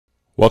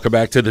Welcome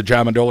back to the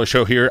John Mendola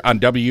Show here on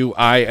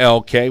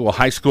WILK. Well,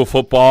 high school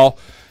football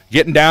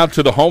getting down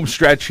to the home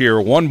stretch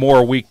here. One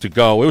more week to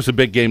go. It was a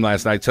big game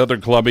last night.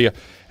 Southern Columbia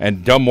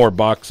and Dunmore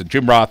Bucks.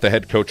 Jim Roth, the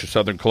head coach of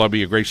Southern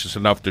Columbia, gracious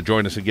enough to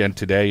join us again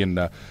today.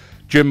 And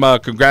Jim,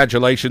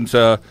 congratulations.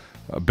 A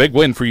big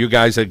win for you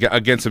guys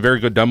against a very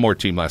good Dunmore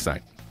team last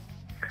night.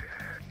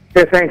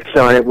 Yeah, thanks,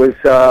 Sean. It was,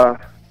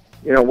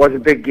 it was a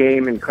big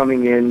game, and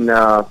coming in,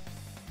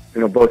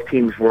 both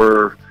teams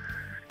were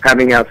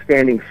having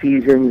outstanding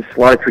seasons, a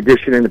lot of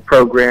tradition in the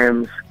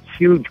programs,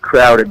 huge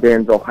crowd at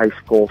Danville High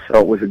School, so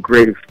it was a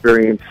great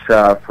experience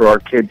for our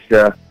kids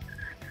to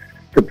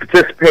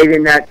participate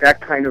in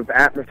that kind of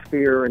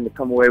atmosphere and to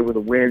come away with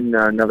a win.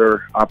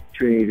 Another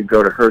opportunity to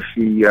go to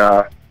Hershey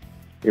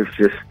is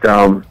just,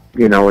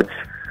 it's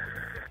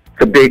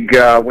a big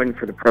win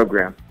for the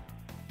program.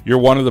 You're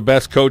one of the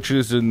best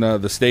coaches in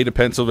the state of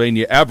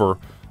Pennsylvania ever.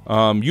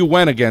 You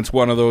went against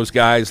one of those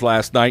guys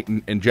last night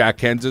in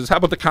Jack Hens's. How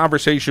about the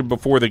conversation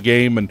before the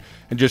game and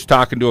just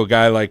talking to a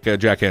guy like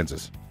Jack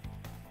Hens's?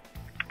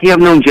 Yeah, I've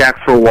known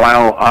Jack for a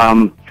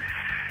while,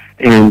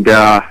 and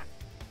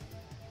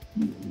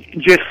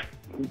just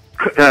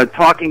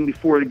talking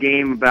before the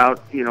game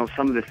about,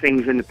 some of the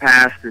things in the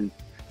past. And,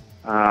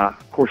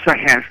 of course, I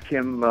asked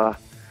him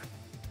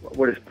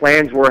what his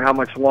plans were, how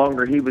much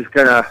longer he was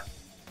going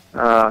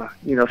to,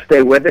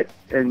 stay with it.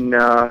 And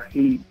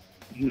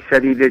he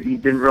said he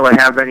didn't really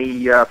have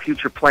any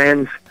future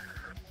plans,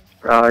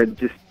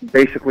 just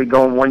basically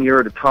going 1 year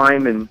at a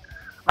time. And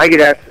I get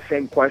asked the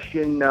same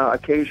question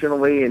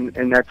occasionally,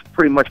 and that's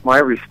pretty much my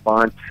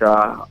response.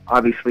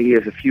 Obviously, he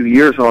has a few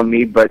years on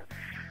me, but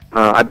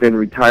I've been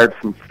retired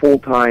from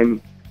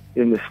full-time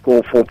in the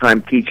school,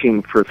 full-time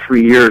teaching for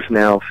 3 years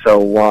now.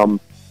 So,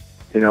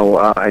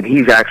 and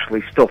he's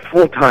actually still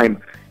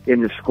full-time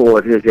in the school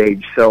at his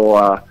age.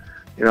 So,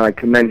 I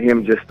commend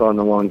him just on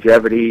the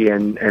longevity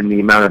and the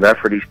amount of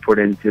effort he's put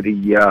into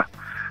the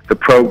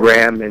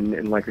program.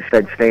 And like I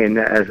said, staying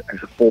as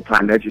a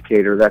full-time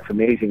educator, that's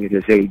amazing at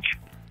his age.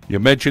 You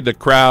mentioned the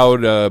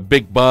crowd,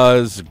 big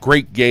buzz,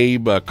 great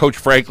game. Coach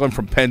Franklin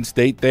from Penn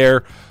State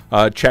there,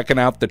 checking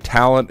out the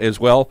talent as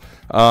well.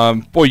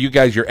 Boy, you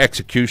guys, your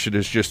execution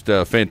is just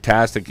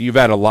fantastic. You've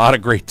had a lot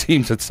of great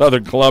teams at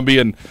Southern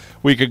Columbia, and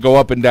we could go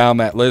up and down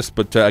that list.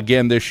 But,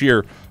 again, this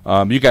year,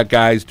 you got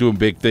guys doing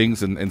big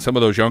things, and some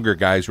of those younger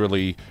guys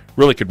really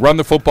could run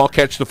the football,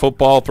 catch the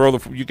football,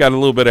 you got a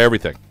little bit of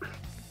everything.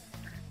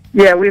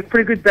 Yeah, we have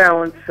pretty good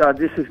balance.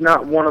 This is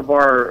not one of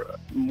our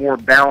more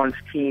balanced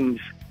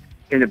teams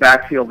in the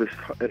backfield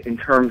in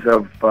terms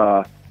of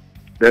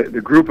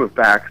the group of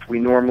backs. We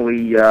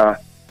normally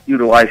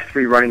utilize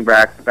 3 running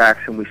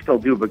backs, and we still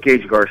do, but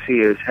Gage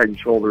Garcia is head and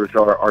shoulders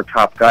our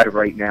top guy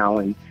right now.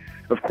 And,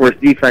 of course,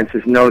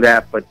 defenses know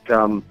that, but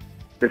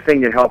the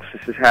thing that helps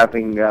us is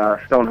having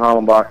Stone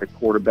Hollenbach at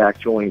quarterback,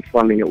 Julian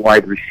Fleming at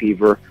wide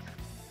receiver.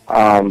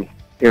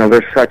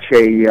 There's such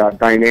a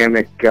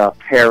dynamic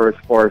pair as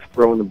far as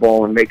throwing the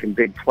ball and making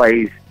big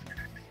plays.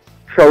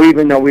 So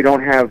even though we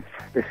don't have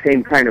the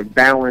same kind of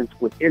balance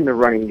within the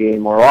running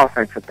game, our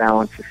offensive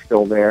balance is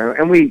still there.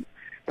 And we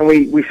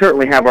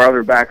certainly have our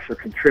other backs are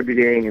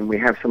contributing, and we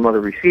have some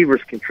other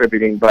receivers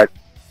contributing. But,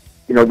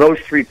 those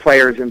 3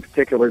 players in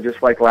particular,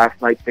 just like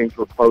last night, things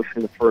were close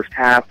in the first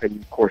half.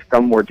 And, of course,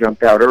 Dunmore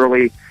jumped out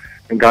early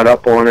and got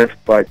up on us.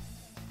 But,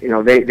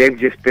 they've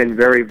just been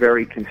very,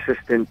 very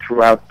consistent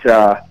throughout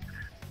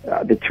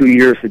the 2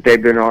 years that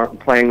they've been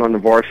playing on the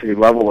varsity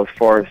level as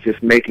far as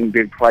just making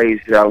big plays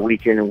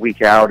week in and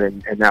week out.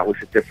 And that was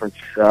a difference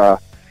to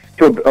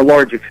a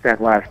large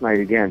extent last night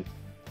again.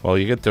 Well,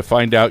 you get to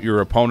find out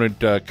your opponent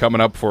coming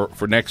up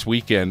for next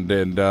weekend,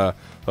 and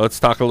let's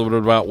talk a little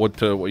bit about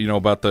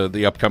about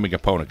the upcoming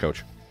opponent,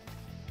 Coach.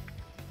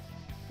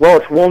 Well,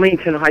 it's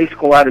Wilmington High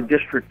School out of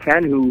District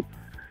 10 who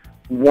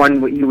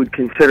won what you would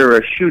consider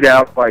a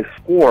shootout by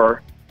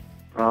score.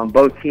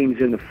 Both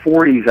teams in the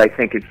 40s, I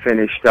think, had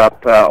finished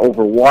up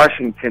over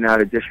Washington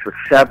out of District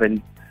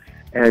 7,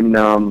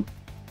 and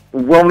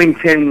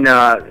Wilmington,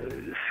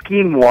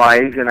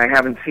 scheme-wise, and I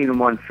haven't seen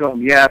them on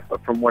film yet,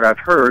 but from what I've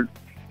heard,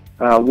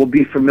 will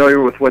be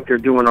familiar with what they're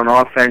doing on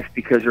offense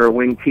because they're a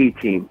wing T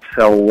team.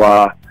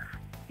 So,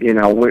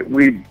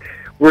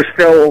 we're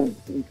still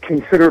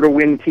considered a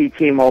wing T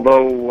team,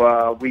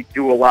 although we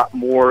do a lot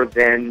more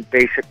than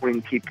basic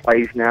wing T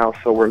plays now.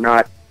 So we're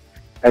not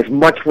as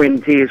much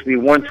wing T as we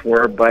once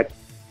were, but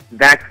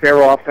that's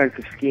their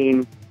offensive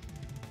scheme.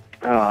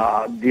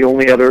 The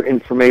only other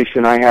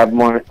information I have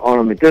on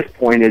them at this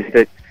point is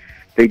that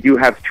they do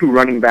have 2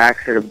 running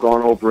backs that have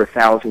gone over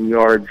 1,000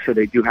 yards, so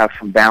they do have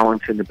some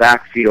balance in the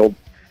backfield.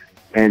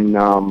 And,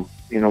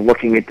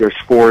 looking at their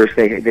scores,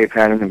 they've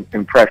had an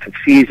impressive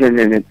season,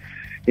 and it,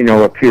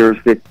 appears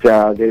that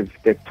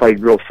they've played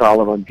real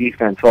solid on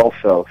defense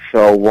also.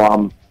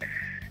 So,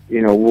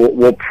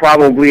 we'll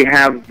probably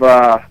have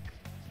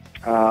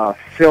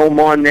film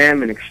on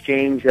them, an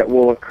exchange that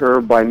will occur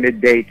by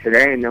midday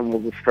today, and then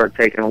we'll just start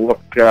taking a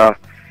look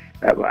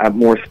at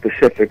more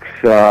specifics,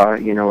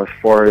 as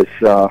far as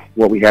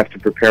what we have to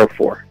prepare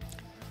for.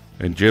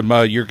 And Jim,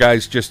 your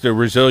guys just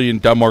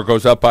resilient. Dunmore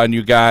goes up on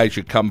you guys.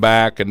 You come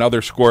back,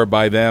 another score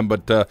by them.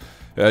 But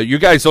you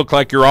guys look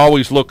like you're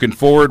always looking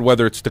forward,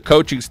 whether it's the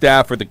coaching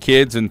staff or the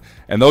kids, and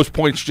those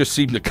points just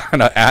seem to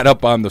kind of add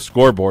up on the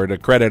scoreboard. A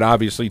credit,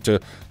 obviously, to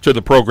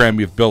the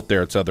program you've built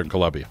there at Southern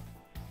Columbia.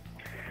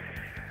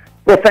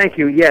 Well, thank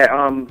you.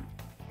 Yeah,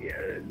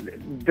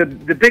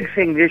 the big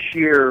thing this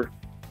year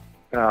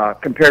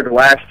compared to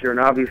last year, and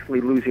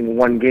obviously losing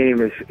one game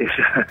is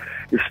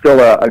still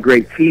a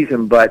great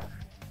season, but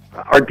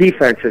our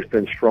defense has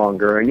been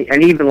stronger.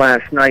 And even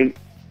last night,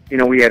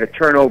 we had a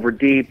turnover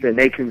deep, and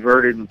they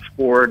converted and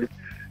scored,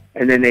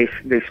 and then they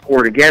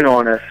scored again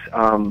on us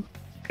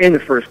in the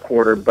first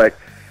quarter. But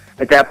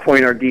at that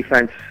point, our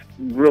defense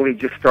really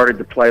just started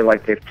to play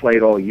like they've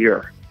played all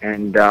year.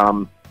 And,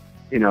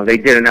 they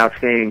did an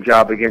outstanding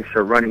job against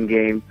our running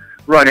game,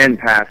 run and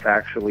pass,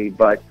 actually.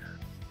 But,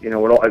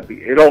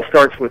 it all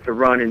starts with the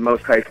run in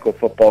most high school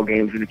football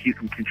games, and if you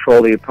can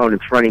control the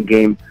opponent's running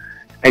game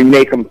and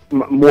make them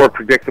more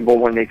predictable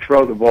when they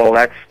throw the ball,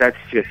 that's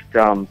just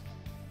a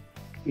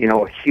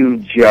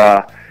huge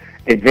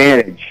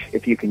advantage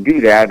if you can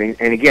do that.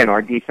 And again,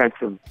 our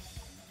defensive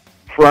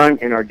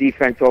front and our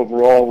defense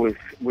overall was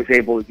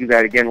able to do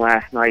that again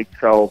last night.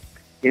 So,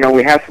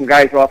 we have some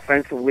guys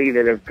offensively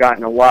that have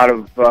gotten a lot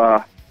of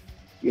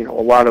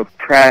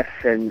press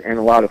and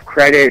a lot of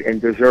credit,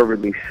 and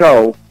deservedly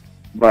so.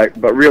 But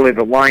really,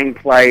 the line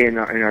play in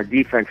our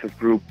defensive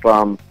group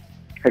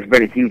has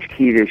been a huge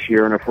key this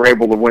year. And if we're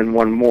able to win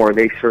one more,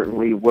 they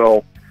certainly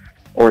will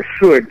or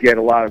should get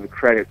a lot of the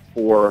credit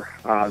for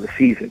the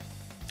season.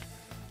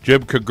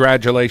 Jim,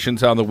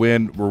 congratulations on the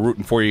win. We're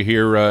rooting for you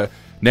here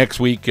next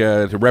week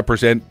to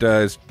represent,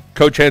 as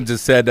Coach Hens has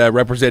said,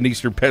 represent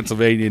Eastern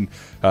Pennsylvania.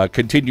 And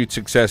continued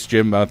success,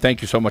 Jim.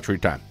 Thank you so much for your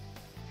time.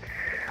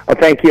 Oh,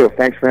 thank you.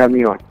 Thanks for having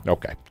me on.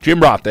 Okay. Jim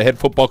Roth, the head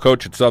football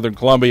coach at Southern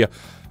Columbia,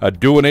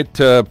 doing it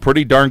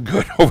pretty darn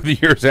good over the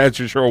years, that's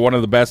for sure. One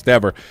of the best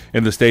ever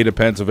in the state of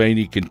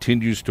Pennsylvania.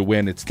 Continues to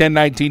win. It's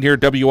 10:19 here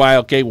at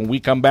WILK. When we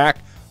come back,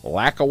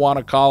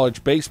 Lackawanna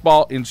College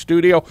baseball in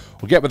studio.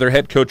 We'll get with their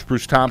head coach,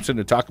 Bruce Thompson,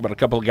 to talk about a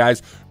couple of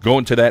guys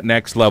going to that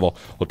next level.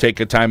 We'll take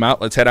a time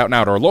out. Let's head out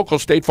now to our local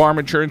State Farm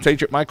insurance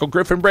agent, Michael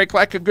Griffin. Break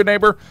like a good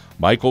neighbor.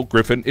 Michael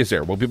Griffin is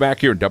there. We'll be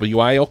back here in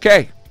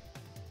WILK.